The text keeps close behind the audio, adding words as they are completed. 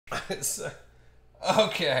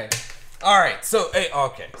Okay. All right. So, hey,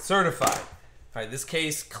 okay. Certified. All right. This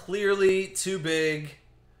case clearly too big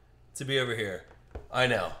to be over here. I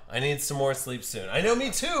know. I need some more sleep soon. I know.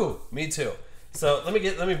 Me too. Me too. So let me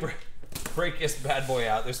break this bad boy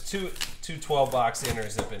out. There's two 12-box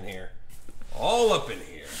inners up in here. All up in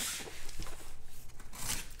here.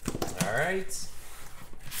 All right.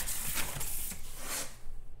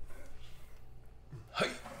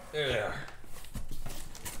 There they are.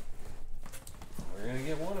 We're gonna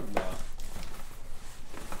get one of them now.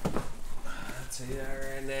 I'll tell you that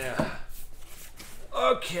right now.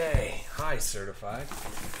 Okay. Hi, certified.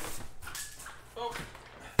 Oh.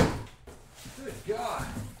 Good God.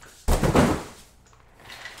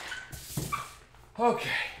 Okay.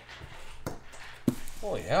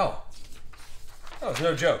 Holy hell. That was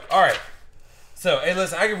no joke. All right. So, hey,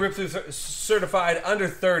 listen, I can rip through certified under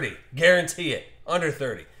 30. Guarantee it. Under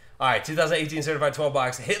 30. All right, 2018 certified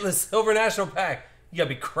 12-box. Hitless Silver National Pack. You got to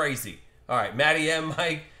be crazy. All right, Matty M,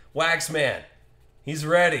 Mike, Waxman. He's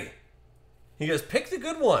ready. He goes, pick the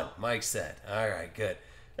good one, Mike said. All right, good.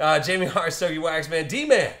 Jamie Hart, Stogie, Waxman,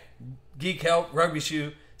 D-Man, Geek Help, Rugby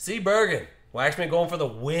Shoe, C. Bergen. Waxman going for the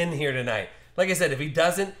win here tonight. Like I said, if he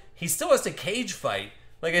doesn't, he still has to cage fight.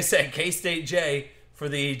 Like I said, K-State J for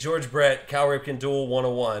the George Brett, Cal Ripken Duel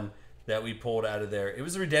 101 that we pulled out of there. It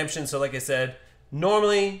was a redemption, so like I said,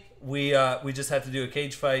 normally we just have to do a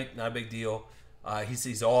cage fight, not a big deal.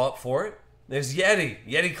 He's all up for it. There's Yeti.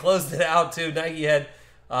 Yeti closed it out too. Nike had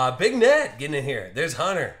Big Net getting in here. There's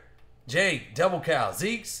Hunter, Jake, Double Cow,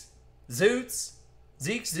 Zeeks, Zoots,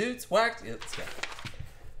 Wax. Yeah, let's go.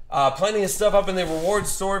 Plenty of stuff up in the reward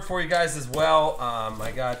store for you guys as well.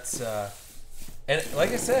 I got, and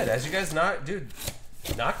like I said, as you guys knock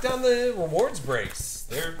down the rewards breaks.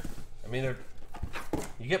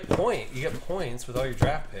 You get points with all your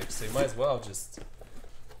draft picks, so you might as well just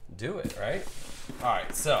do it, right? All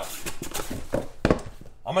right, so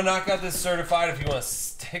I'm gonna knock out this certified. If you want to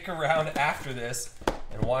stick around after this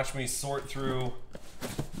and watch me sort through.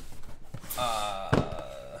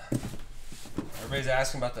 Everybody's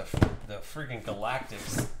asking about the freaking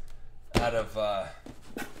Galactics out of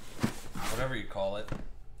whatever you call it,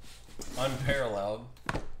 unparalleled.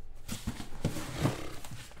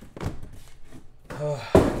 I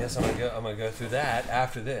guess I'm gonna go through that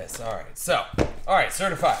after this. All right,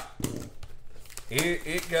 certified. Here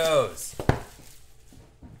it goes.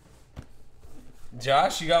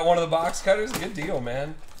 Josh, you got one of the box cutters? Good deal,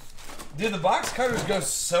 man. Dude, the box cutters go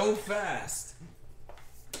so fast.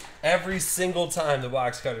 Every single time the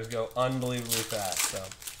box cutters go unbelievably fast. So,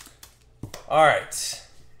 all right.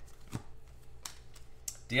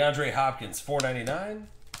 DeAndre Hopkins, $4.99. I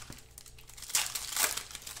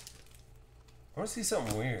want to see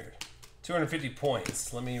something weird. 250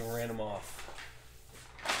 points. Let me random off.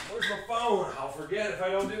 Where's my phone? I'll forget if I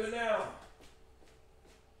don't do it now.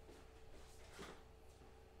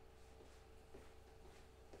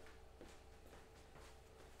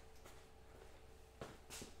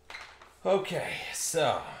 Okay,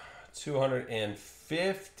 so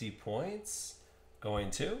 250 points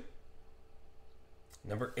going to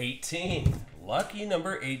number 18. Lucky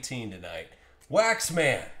number 18 tonight.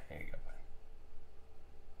 Waxman. There you go.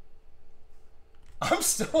 I'm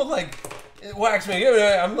still like,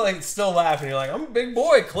 Waxman, I'm like still laughing. You're like, I'm a big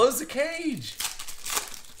boy. Close the cage.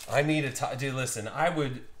 I need a dude, listen, I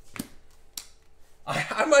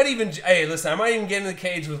might even, hey, listen, I might even get in the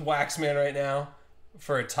cage with Waxman right now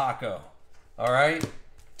for a taco. All right?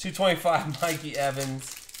 225 Mikey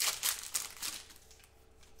Evans.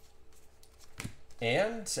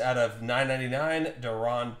 And out of 999,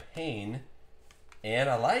 Daron Payne.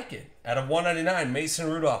 And I like it. Out of 199, Mason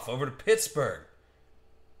Rudolph over to Pittsburgh.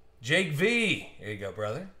 Jake V. There you go,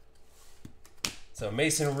 brother. So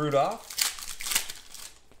Mason Rudolph.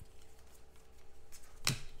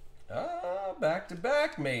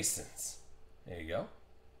 Back-to-back Masons. There you go.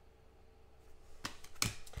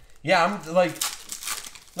 Yeah, I'm like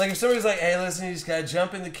if somebody's like, hey, listen, you just gotta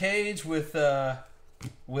jump in the cage with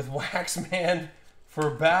Waxman for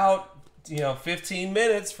about 15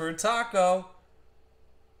 minutes for a taco.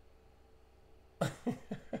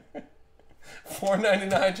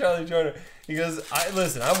 $4.99 Charlie Jordan. He goes,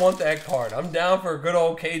 listen, I want that card. I'm down for a good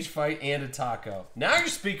old cage fight and a taco. Now you're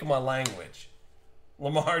speaking my language.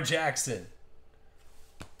 Lamar Jackson.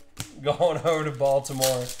 Going over to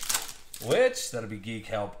Baltimore. Which, that'll be Geek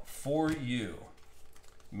Help for you.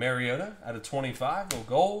 Mariota out of 25, little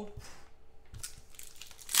gold.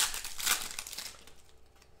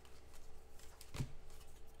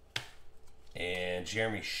 And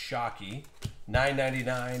Jeremy Shockey,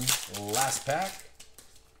 $9.99 last pack.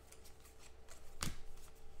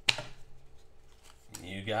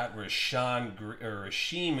 you got Rasheem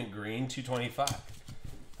Green, 225.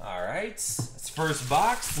 All right, it's first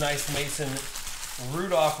box. Nice Mason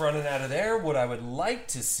Rudolph running out of there. What I would like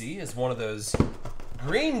to see is one of those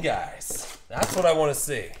green guys. That's what I want to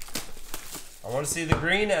see. I want to see the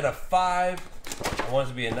green at a 5. I want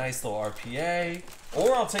it to be a nice little RPA.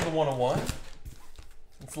 Or I'll take a 101.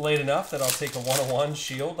 It's late enough that I'll take a 101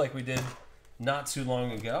 shield like we did not too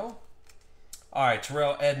long ago. All right,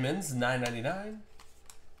 Terrell Edmonds, $9.99.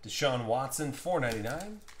 Deshaun Watson,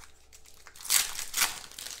 $4.99.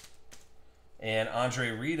 And Andre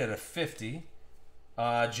Reed at a 50.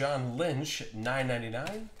 John Lynch,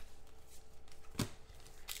 $9.99.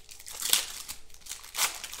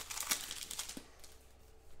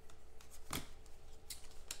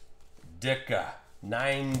 Dicka,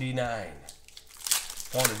 $99.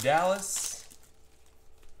 Going to Dallas.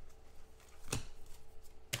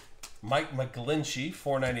 Mike McGlinchey,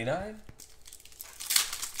 $4.99.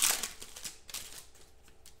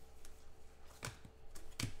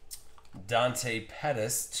 Dante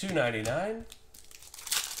Pettis, $2.99.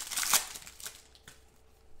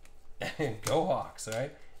 Go Hawks, all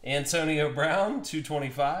right? Antonio Brown,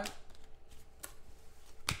 $2.25.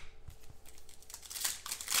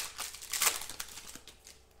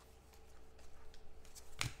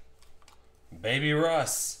 Baby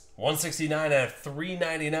Russ, $169 out of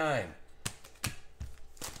 $3.99.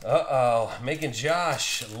 Uh-oh, making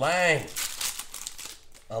Josh Lang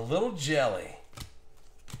a little jelly.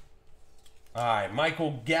 All right,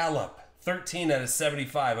 Michael Gallup, 13 out of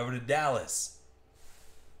 75, over to Dallas.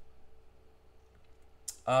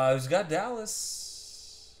 Who's got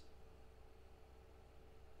Dallas?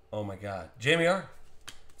 Oh my God, Jamie R.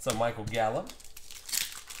 So Michael Gallup.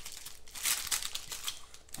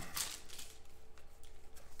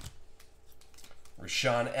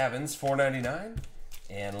 Rashaan Evans, $4.99.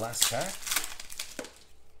 And last pack.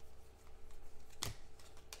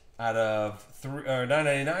 Out of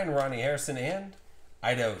 $9.99, Ronnie Harrison and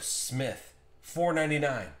Ido Smith,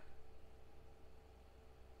 $4.99.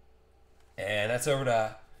 And that's over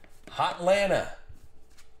to Hotlanta.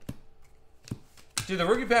 Dude, the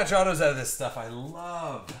rookie patch autos out of this stuff I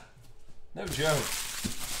love. No joke.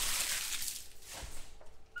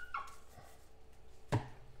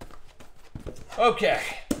 Okay,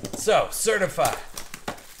 so certified.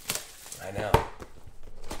 I know.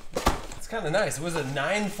 It's kind of nice. Was it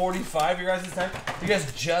 9:45 your guys' time? You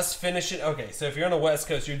guys just finish it? Okay, so if you're on the West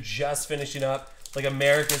Coast, you're just finishing up like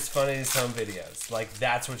America's Funniest Home Videos. Like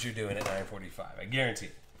that's what you're doing at 9:45. I guarantee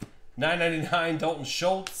it. $9.99 Dalton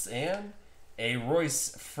Schultz and a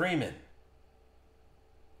Royce Freeman.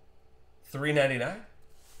 $3.99.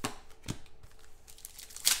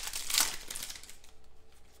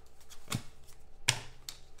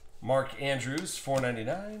 Mark Andrews,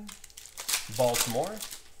 $4.99. Baltimore.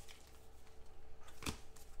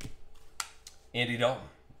 Andy Dalton,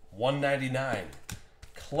 $1.99.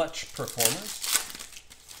 Clutch Performers.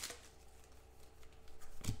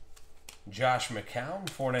 Josh McCown,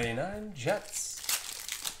 $4.99. Jets.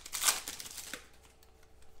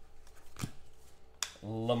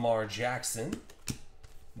 Lamar Jackson.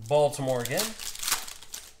 Baltimore again.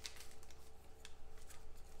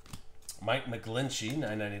 Mike McGlinchey,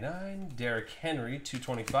 $9.99. Derrick Henry,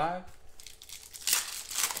 $2.25.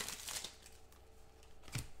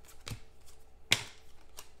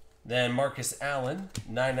 Then Marcus Allen,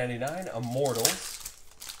 $9.99. Immortals.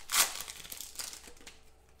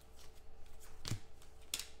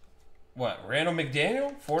 What, Randall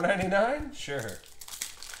McDaniel, $4.99? Sure.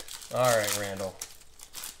 All right, Randall.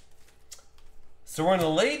 So we're in the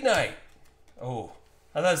late night. Oh,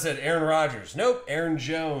 I thought it said Aaron Rodgers. Nope, Aaron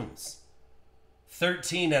Jones.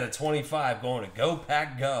 13 out of 25 going to Go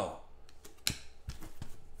Pack Go.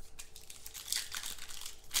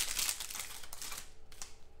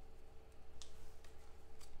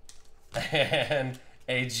 And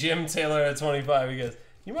a Jim Taylor at 25. He goes,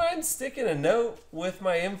 you mind sticking a note with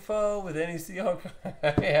my info with any Seahawk?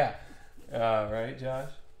 Yeah. Right,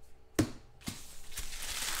 Josh?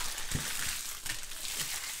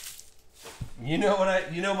 You know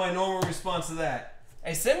what you know my normal response to that.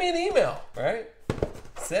 Hey, send me an email, right?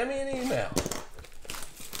 Send me an email.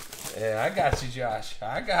 Yeah, I got you, Josh.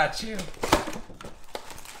 I got you.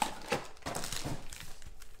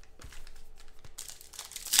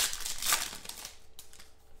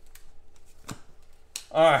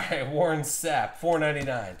 All right, Warren Sapp,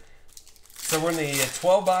 $4.99. So we're in the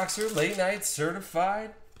 12 boxer, late night,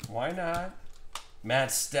 certified. Why not?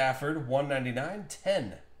 Matt Stafford, $1.99,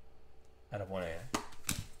 10 out of 1A.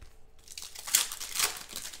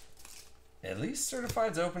 At least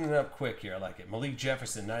certified's opening up quick here. I like it. Malik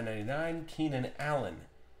Jefferson, $9.99. Keenan Allen,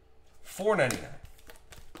 $4.99.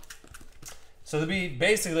 So there'll be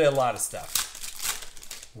basically a lot of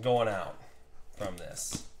stuff going out from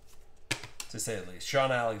this, to say the least.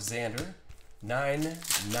 Sean Alexander,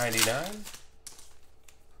 $9.99.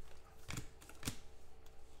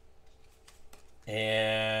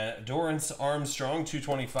 And Dorrance Armstrong,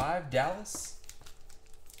 $2.25, Dallas.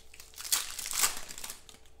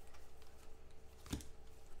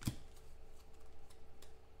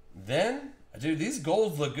 Then, dude, these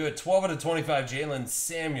golds look good. 12 out of 25, Jalen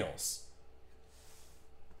Samuels.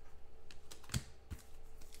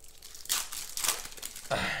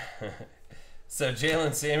 So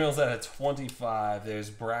Jalen Samuels out of 25. There's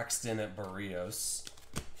Braxton at Barrios.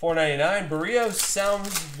 $4.99. Barrios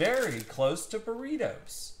sounds very close to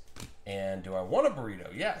burritos. And do I want a burrito?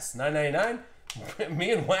 Yes. $9.99.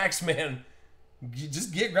 Me and Waxman,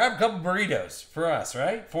 just grab a couple burritos for us,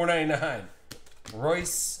 right? $4.99.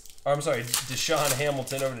 Royce, or I'm sorry, Deshaun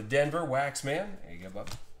Hamilton over to Denver. Waxman. There you go, bub.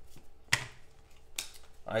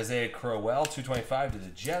 Isaiah Crowell, $2.25 to the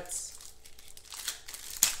Jets.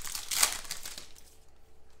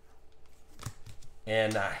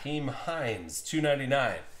 And Naheem Hines,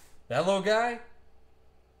 $2.99. That little guy?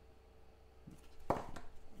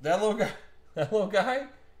 That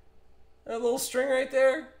little string right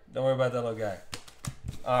there? Don't worry about that little guy.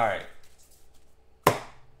 All right.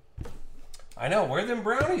 I know, where are them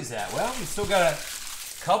brownies at? Well, we still got a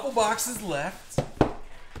couple boxes left.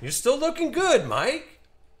 You're still looking good, Mike.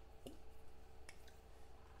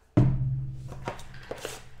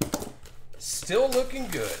 Still looking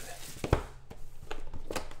good.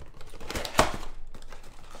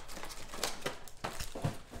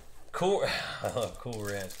 Cool. I love Cool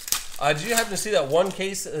Ranch. Did you happen to see that one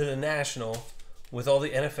case at the National with all the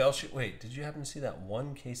NFL? Wait, did you happen to see that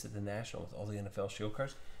one case at the National with all the NFL Shield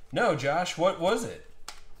cards? No, Josh. What was it?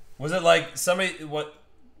 Was it like somebody? What?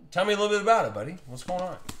 Tell me a little bit about it, buddy. What's going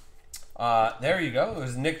on? There you go. It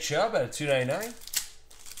was Nick Chubb at $2.99.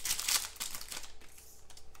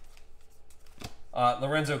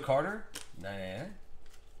 Lorenzo Carter, $9.99.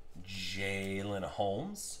 Jalen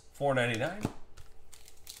Holmes, $4.99.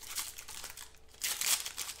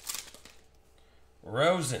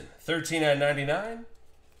 Rosen, $13.99.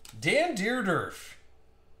 Dan Deerdorf,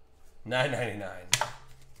 $9.99.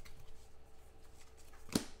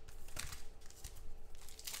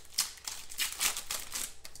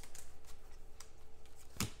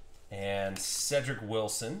 And Cedric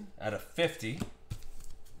Wilson at a 50.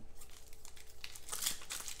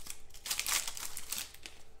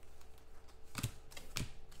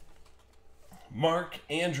 Mark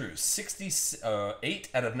Andrews, 68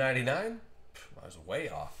 out of 99. I was way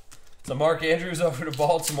off. So Mark Andrews over to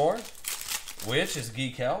Baltimore, which is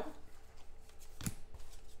Geek Help.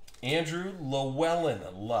 Andrew Llewellyn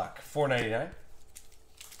Luck, $4.99.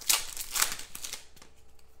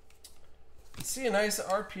 See a nice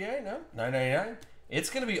RPA? No, $9.99. It's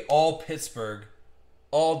going to be all Pittsburgh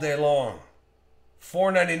all day long.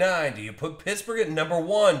 $4.99. Do you put Pittsburgh at number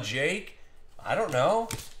 1, Jake? I don't know.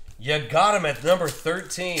 You got him at number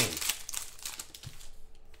 13.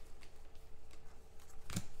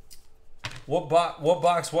 What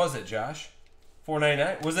box was it, Josh?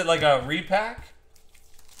 $4.99. Was it like a repack?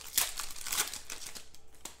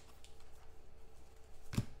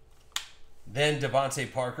 Then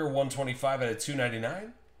Devontae Parker, $125 out of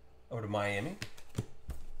 $2.99. Over to Miami.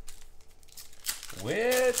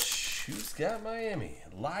 Who's got Miami?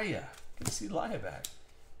 Laya. Good to see Laya back.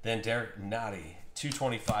 Then Derek Nottie,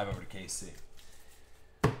 $225 over to KC.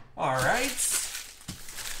 All right.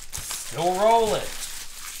 Still rolling.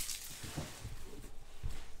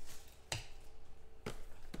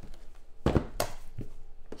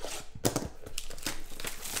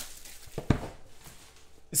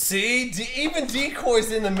 See, even Decoy's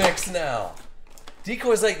in the mix now.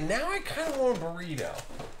 Decoy's like, now I kind of want a burrito.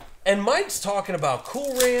 And Mike's talking about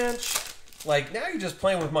Cool Ranch. Like, now you're just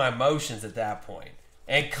playing with my emotions at that point.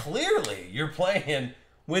 And clearly, you're playing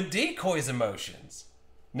with Decoy's emotions.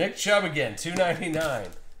 Nick Chubb again, $2.99.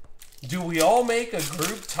 Do we all make a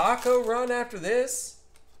group taco run after this?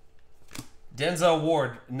 Denzel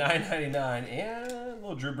Ward, $9.99. And a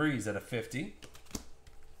little Drew Brees at a 50.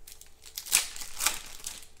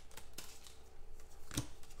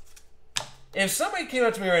 If somebody came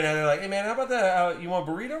up to me right now, they're like, hey man, how about that? You want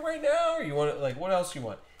a burrito right now? Or you want, like, what else you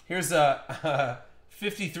want? Here's a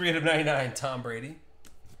 53 out of 99, Tom Brady.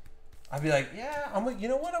 I'd be like, yeah, you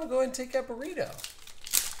know what? I'm going to take that burrito.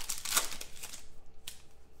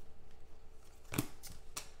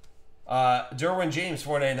 Derwin James,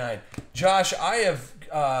 $4.99. Josh, I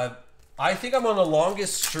think I'm on the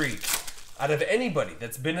longest streak out of anybody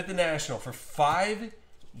that's been at the National for 5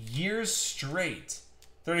 years straight.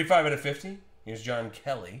 35 out of 50. Here's John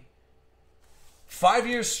Kelly. 5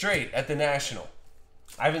 years straight at the National.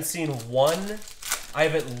 I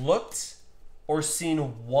haven't looked or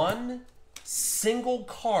seen one single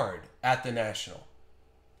card at the National.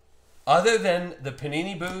 Other than the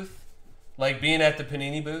Panini booth, like being at the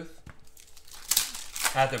Panini booth,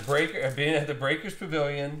 being at the Breakers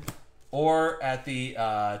Pavilion, or at the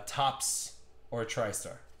Topps or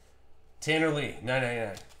TriStar. Tanner Lee,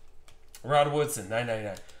 $9.99. Rod Woodson,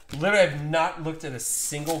 $9.99. Literally, I've not looked at a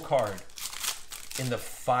single card in the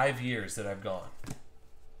 5 years that I've gone.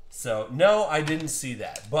 So, no, I didn't see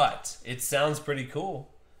that. But it sounds pretty cool.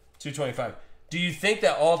 $225. Do you think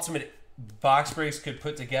that Ultimate Box Breaks could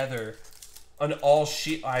put together an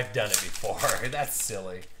all-sheet? I've done it before. That's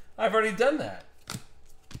silly. I've already done that.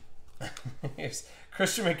 Here's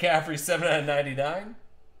Christian McCaffrey, 7 out of 99.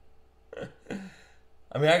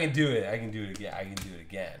 I mean, I can do it. I can do it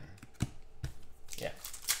again. Yeah.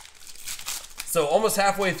 So almost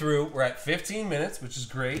halfway through. We're at 15 minutes, which is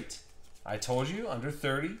great. I told you, under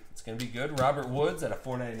 30. It's going to be good. Robert Woods at a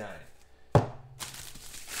 $4.99.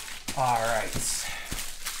 All right.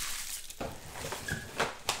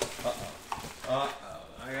 I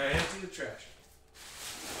got to empty the trash.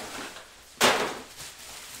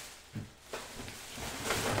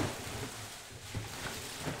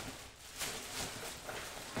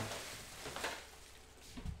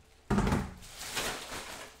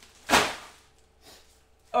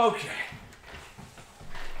 Okay.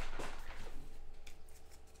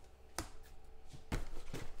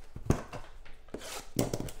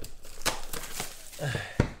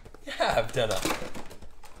 Yeah, I've done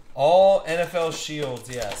all NFL Shields.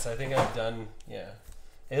 Yes, I think I've done. Yeah,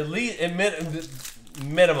 at least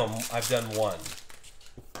minimum, I've done one.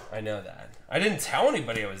 I know that. I didn't tell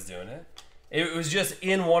anybody I was doing it. It was just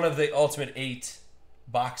in one of the Ultimate 8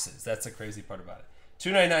 boxes. That's the crazy part about it.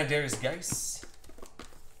 $2.99 Darius Geis.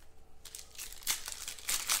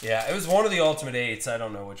 Yeah, it was one of the Ultimate 8s. I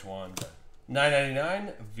don't know which one, but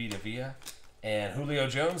 $9.99 Vita Vea and Julio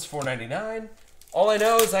Jones $4.99. All I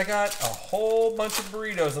know is I got a whole bunch of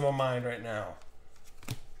burritos in my mind right now.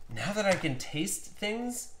 Now that I can taste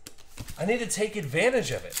things, I need to take advantage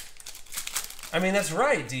of it. I mean, that's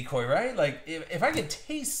right, Decoy, right? Like, if I can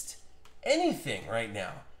taste anything right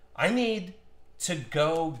now, I need to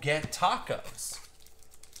go get tacos.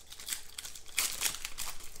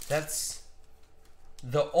 That's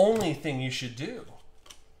the only thing you should do.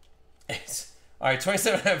 All right,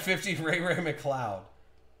 27 out of 50, Ray McLeod.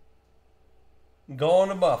 Going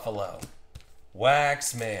to Buffalo.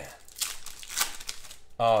 Wax Man.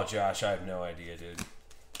 Oh, Josh, I have no idea, dude.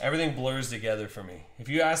 Everything blurs together for me. If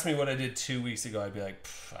you asked me what I did 2 weeks ago, I'd be like,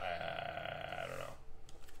 I don't know.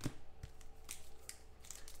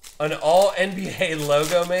 An all NBA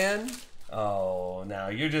logo, man? Oh, now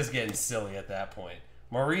you're just getting silly at that point.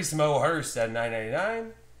 Maurice Mohurst at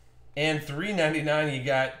 $9.99. And $3.99, you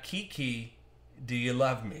got Kiki, Do You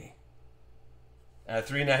Love Me? At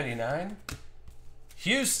 $3.99.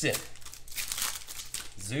 Houston.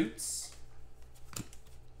 Zoots.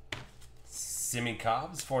 Simi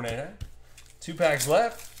Cobbs, $4.99. 2 packs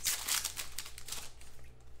left.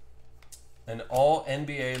 An all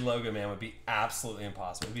NBA logo, man, would be absolutely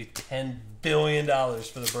impossible. It would be $10 billion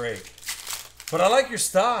for the break. But I like your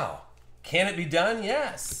style. Can it be done?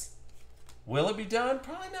 Yes. Will it be done?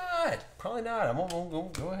 Probably not. Probably not. I'm gonna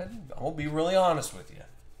go ahead. I'm gonna be really honest with you.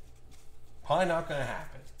 Probably not gonna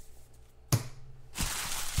happen.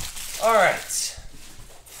 All right.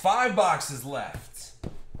 5 boxes left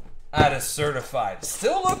out of certified.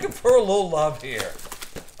 Still looking for a little love here.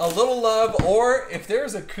 A little love, or if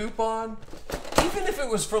there's a coupon, even if it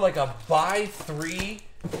was for like a buy 3,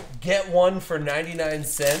 get 1 for 99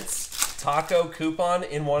 cents taco coupon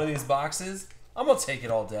in one of these boxes, I'm going to take it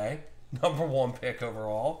all day. Number 1 pick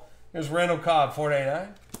overall. Here's Randall Cobb,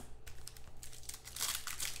 $4.99.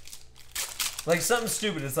 Like something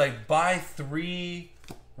stupid. It's like buy 3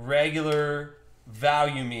 regular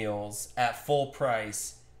value meals at full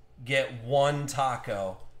price, get 1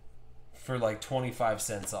 taco for like 25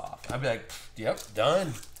 cents off. I'd be like, yep,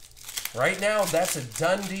 done. Right now, that's a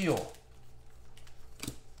done deal.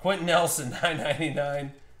 Quentin Nelson,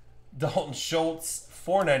 $9.99. Dalton Schultz,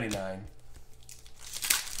 $4.99.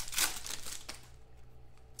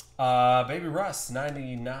 Baby Russ,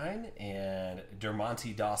 $9.99. And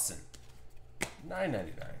Dermonte Dawson,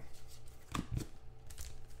 $9.99.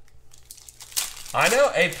 I know.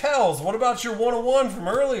 Hey, Pels, what about your 101 from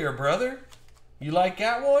earlier, brother? You like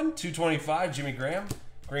that one? $2.25, Jimmy Graham,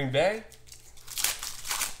 Green Bay.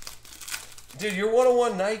 Dude, your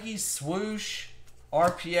 101 Nike swoosh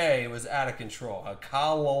RPA was out of control. A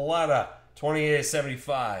Coletta,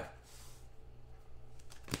 28/75.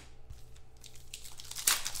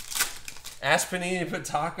 Ask Panini to put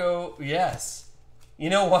Taco, yes. You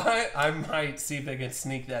know what? I might see if they can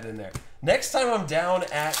sneak that in there. Next time I'm down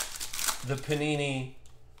at the Panini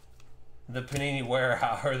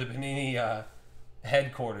warehouse or the Panini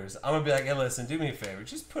headquarters, I'm gonna be like, hey, listen, do me a favor,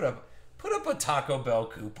 just put up a Taco Bell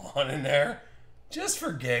coupon in there, just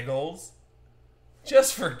for giggles,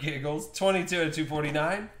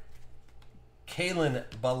 22/249. Kalen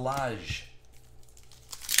Ballage,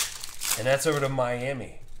 and that's over to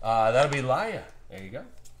Miami. That'll be Laya. There you go.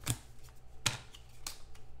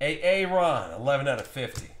 Ron,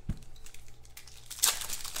 11/50.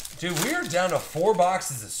 Dude, we are down to 4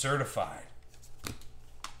 boxes of certified.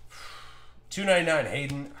 299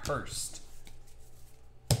 Hayden Hurst.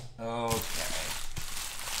 Okay.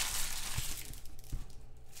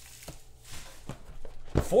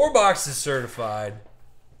 4 boxes certified.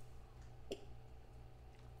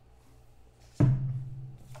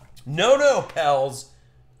 No, pals.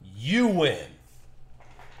 You win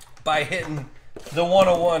by hitting the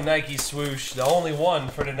 101 Nike swoosh, the only one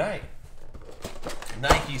for tonight.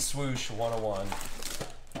 Nike swoosh 101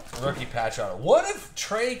 rookie patch on it. What if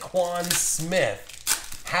Traquan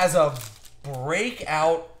Smith has a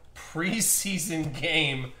breakout preseason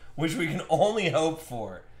game, which we can only hope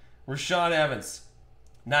for? Rashawn Evans,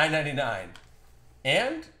 $9.99,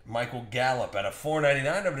 and Michael Gallup at a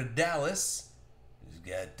 $4.99 over to Dallas. Who's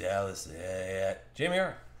got Dallas? Yeah. Jamie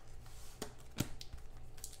R.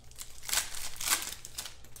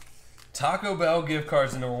 Taco Bell gift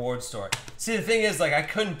cards in the reward store. See, the thing is, like, I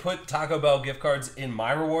couldn't put Taco Bell gift cards in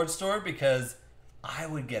my reward store because I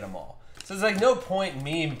would get them all. So there's, like, no point in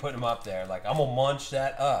me even putting them up there. Like, I'm going to munch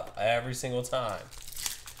that up every single time.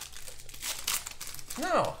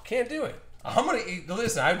 No, can't do it. I'm going to eat.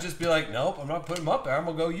 Listen, I would just be like, nope, I'm not putting them up there. I'm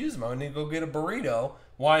going to go use them. I'm going to go get a burrito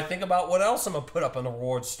while I think about what else I'm going to put up in the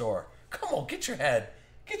reward store. Come on, get your head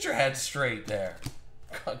straight there.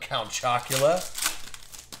 Count Chocula.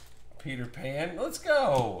 Peter Pan. Let's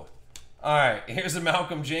go. All right, here's a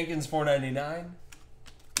Malcolm Jenkins, $4.99.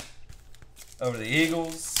 Over the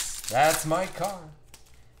Eagles. That's my car.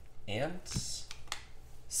 And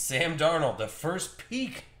Sam Darnold, the first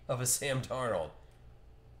peak of a Sam Darnold.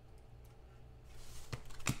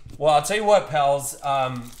 Well, I'll tell you what, pals.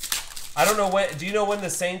 I don't know when. Do you know when the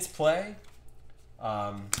Saints play?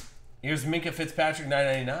 Here's Minka Fitzpatrick,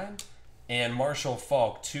 $9.99, and Marshall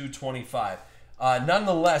Faulk, $2.25.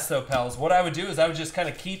 Nonetheless, though, pals, what I would do is I would just kind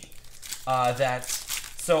of keep that.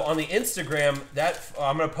 So on the Instagram,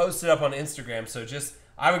 I'm going to post it up on Instagram. So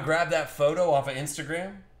I would grab that photo off of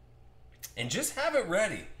Instagram and just have it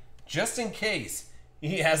ready, just in case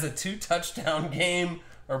he has a 2-touchdown game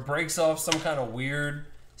or breaks off some kind of weird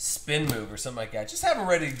spin move or something like that. Just have it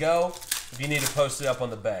ready to go if you need to post it up on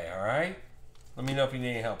the bay, all right? Let me know if you need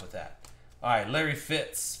any help with that. All right, Larry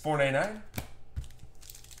Fitz, $4.99.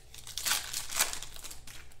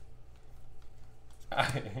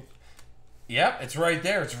 Yep, it's right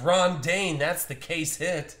there. It's Ron Dane. That's the case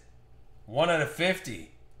hit. 1/50.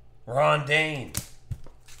 Ron Dane.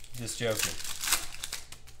 Just joking.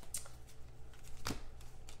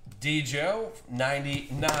 D. Joe,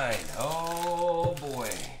 99. Oh, boy.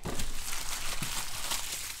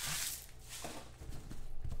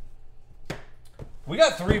 We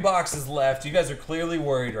got 3 boxes left. You guys are clearly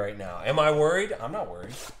worried right now. Am I worried? I'm not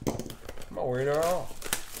worried. I'm not worried at all.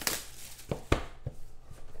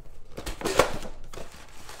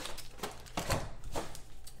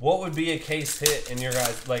 What would be a case hit in your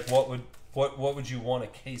guys? Like, what would you want a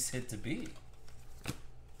case hit to be?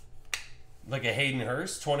 Like a Hayden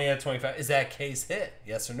Hurst, 20/25. Is that a case hit?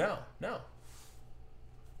 Yes or no? No.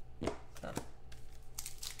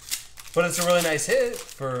 But it's a really nice hit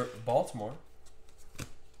for Baltimore.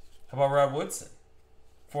 How about Rod Woodson?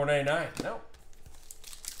 $4.99. No.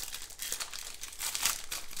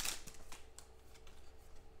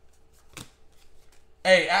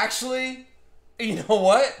 Hey, actually, you know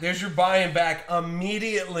what? There's your buying back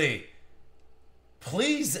immediately.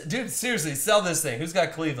 Please, dude, seriously, sell this thing. Who's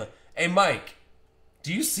got Cleveland? Hey, Mike,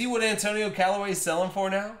 do you see what Antonio Callaway is selling for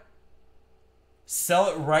now? Sell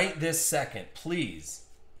it right this second, please.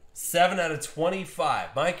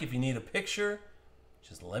 7/25. Mike, if you need a picture,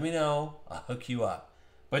 just let me know. I'll hook you up.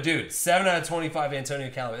 But, dude, 7/25 Antonio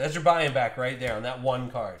Callaway. That's your buying back right there on that one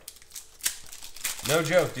card. No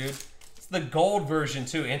joke, dude. The gold version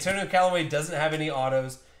too. Antonio Callaway doesn't have any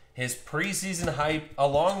autos. His preseason hype,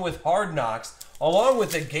 along with Hard Knocks, along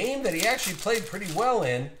with a game that he actually played pretty well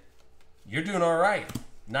in, you're doing all right.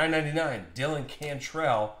 $9.99. Dylan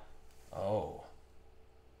Cantrell. Oh,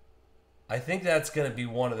 I think that's going to be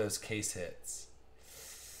one of those case hits.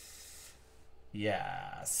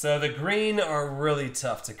 Yeah, so the green are really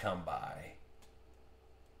tough to come by.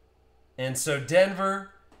 And so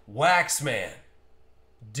Denver, Waxman,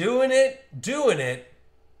 doing it,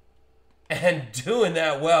 and doing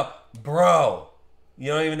that well. Bro,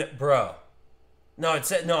 you don't even, bro. No, it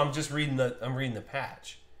said, no, I'm reading the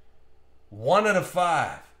patch. 1 out of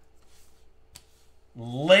 5.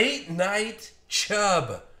 Late night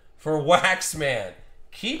Chubb for Waxman.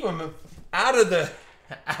 Keep him out of the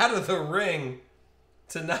ring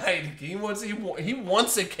tonight. He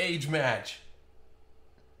wants a cage match.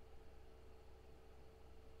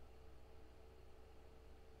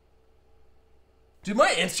 Dude, my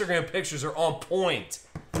Instagram pictures are on point.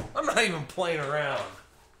 I'm not even playing around.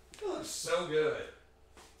 It looks so good.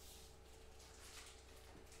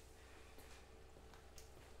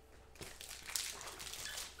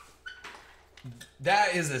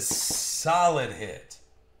 That is a solid hit.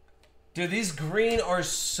 Dude, these green are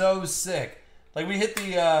so sick. Like we hit the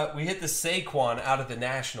Saquon out of the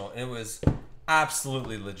National, and it was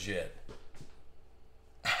absolutely legit.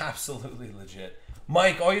 Absolutely legit.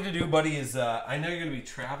 Mike, all you have to do, buddy, is I know you're gonna be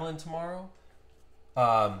traveling tomorrow.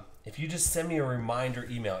 If you just send me a reminder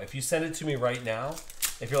email, if you send it to me right now,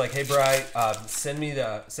 if you're like, hey Bri, send me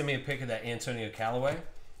a pic of that Antonio Callaway,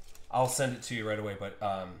 I'll send it to you right away. But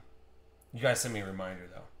you guys send me a reminder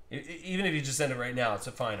though. Even if you just send it right now, it's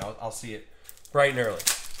fine. I'll see it bright and early.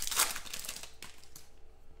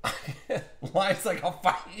 Life's like, I'll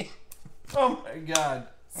fight you. Oh my god.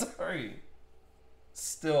 Sorry.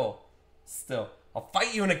 Still. I'll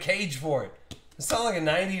fight you in a cage for it. I sound like a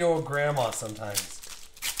 90-year-old grandma sometimes.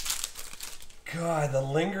 God, the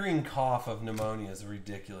lingering cough of pneumonia is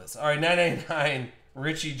ridiculous. All right, 999,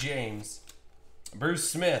 Richie James. Bruce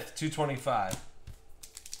Smith, 225.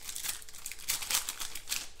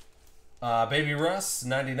 Baby Russ,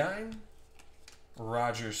 99.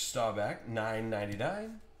 Roger Staubach,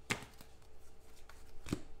 999.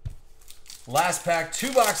 Last pack,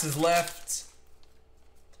 2 boxes left.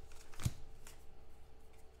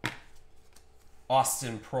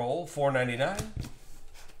 Austin Prohl, 499.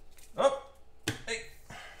 Oh, hey.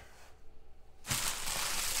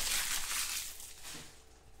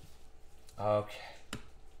 Okay.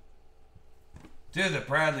 Dude, the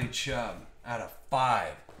Bradley Chubb out of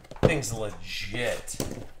 5. Thing's legit.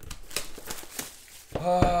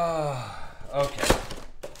 Okay.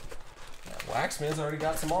 Waxman's already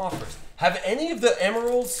got some offers. Have any of the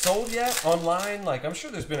emeralds sold yet online? Like, I'm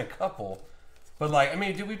sure there's been a couple. But, like, I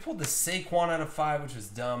mean, dude, we pulled the Saquon out of 5, which was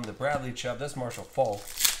dumb. The Bradley Chubb, that's Marshall Falk,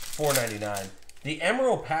 $4.99. The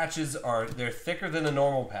emerald patches they're thicker than a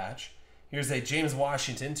normal patch. Here's a James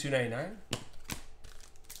Washington, $2.99.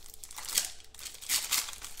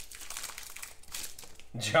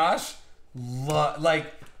 Josh,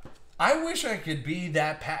 like, I wish I could be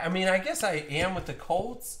that I mean, I guess I am with the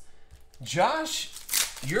Colts. Josh,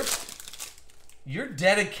 your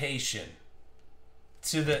dedication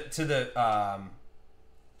to the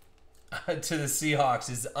Seahawks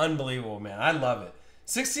is unbelievable, man. I love it.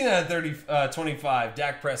 16 out of 25,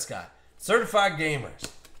 Dak Prescott. Certified gamers.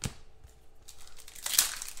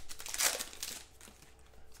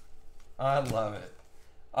 I love it.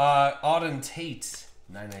 Auden Tate,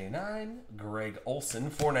 $9.99. Greg Olson,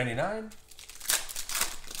 $4.99.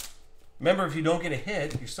 Remember, if you don't get a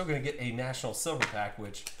hit, you're still going to get a National Silver Pack,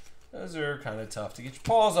 which those are kind of tough to get your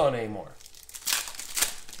paws on anymore.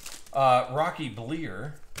 Rocky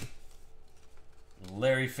Bleer,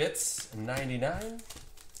 Larry Fitz, $99.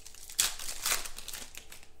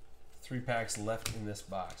 3 packs left in this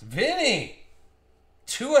box. Vinny!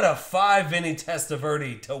 2 out of 5 Vinny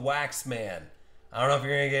Testaverde to Waxman. I don't know if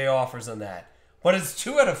you're going to get offers on that. But it's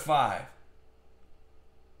 2 out of 5.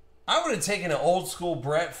 I would have taken an old school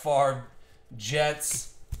Brett Favre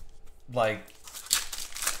Jets, like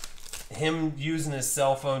him using his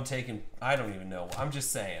cell phone taking, I don't even know. I'm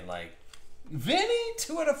just saying, like, Vinny,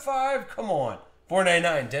 2 out of 5? Come on.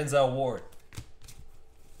 $4.99, Denzel Ward.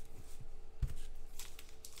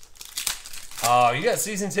 Oh, you got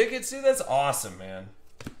season tickets, dude? That's awesome, man.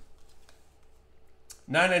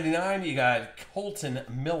 $9.99, you got Colton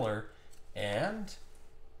Miller and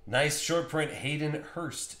nice short print Hayden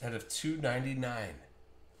Hurst out of $2.99.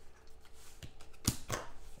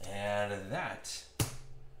 And that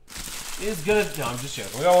is gonna. No, I'm just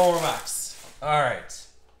joking. We got one more box. All right,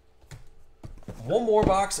 one more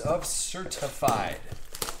box of certified.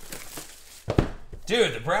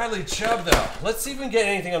 Dude, the Bradley Chubb though. Let's see if we can get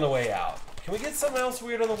anything on the way out. Can we get something else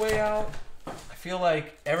weird on the way out? I feel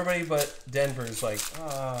like everybody but Denver is like,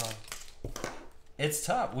 oh, it's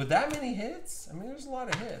tough. With that many hits, I mean, there's a lot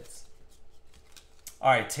of hits. All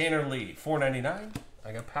right, Tanner Lee, $4.99.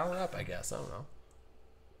 I got power up, I guess. I don't know.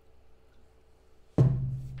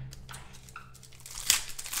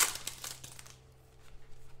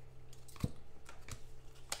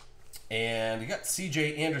 And you got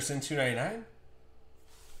CJ Anderson, $2.99.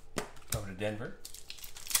 Over to Denver.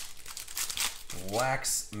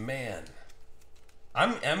 Wax Man.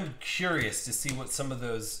 I'm curious to see what some of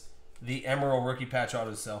those, the Emerald rookie patch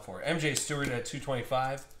autos sell for. MJ Stewart at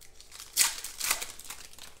 $2.25.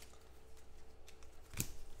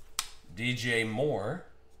 DJ Moore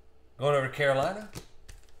going over to Carolina.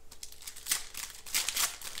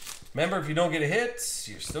 Remember, if you don't get a hit,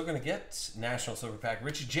 you're still going to get National Silver Pack.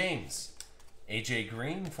 Richie James, AJ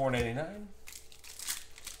Green, $4.99.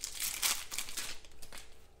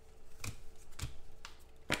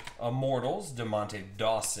 Immortals, DeMonte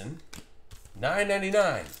Dawson,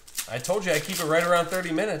 $9.99. I told you I'd keep it right around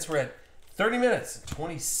 30 minutes. We're at 30 minutes,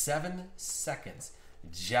 27 seconds.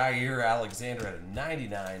 Jair Alexander at a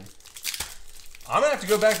 $99. I'm going to have to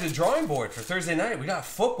go back to the drawing board for Thursday night. We got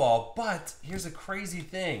football, but here's a crazy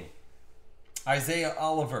thing. Isaiah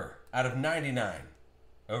Oliver out of 99.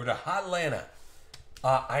 Over to Hotlanta.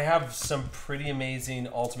 I have some pretty amazing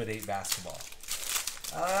Ultimate 8 basketball.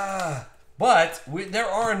 But there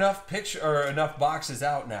are enough enough boxes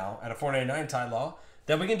out now at a $4.99 Ty Law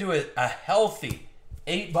that we can do a healthy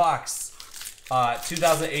 8-box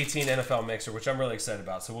 2018 NFL mixer, which I'm really excited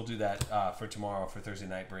about. So we'll do that for tomorrow for Thursday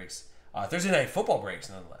night breaks. Thursday night football breaks,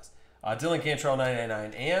 nonetheless. Dylan Cantrell,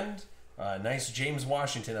 $9.99, and nice James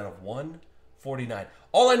Washington out of $149.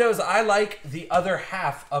 All I know is I like the other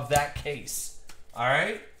half of that case. All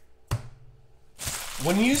right?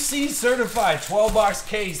 When you see certified 12-box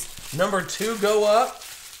case number 2 go up,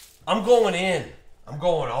 I'm going in. I'm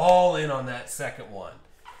going all in on that second one.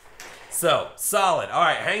 So, solid. All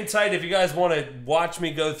right, hang tight if you guys want to watch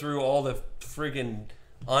me go through all the friggin'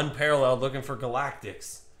 unparalleled looking for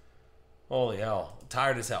Galactics. Holy hell. I'm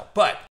tired as hell. But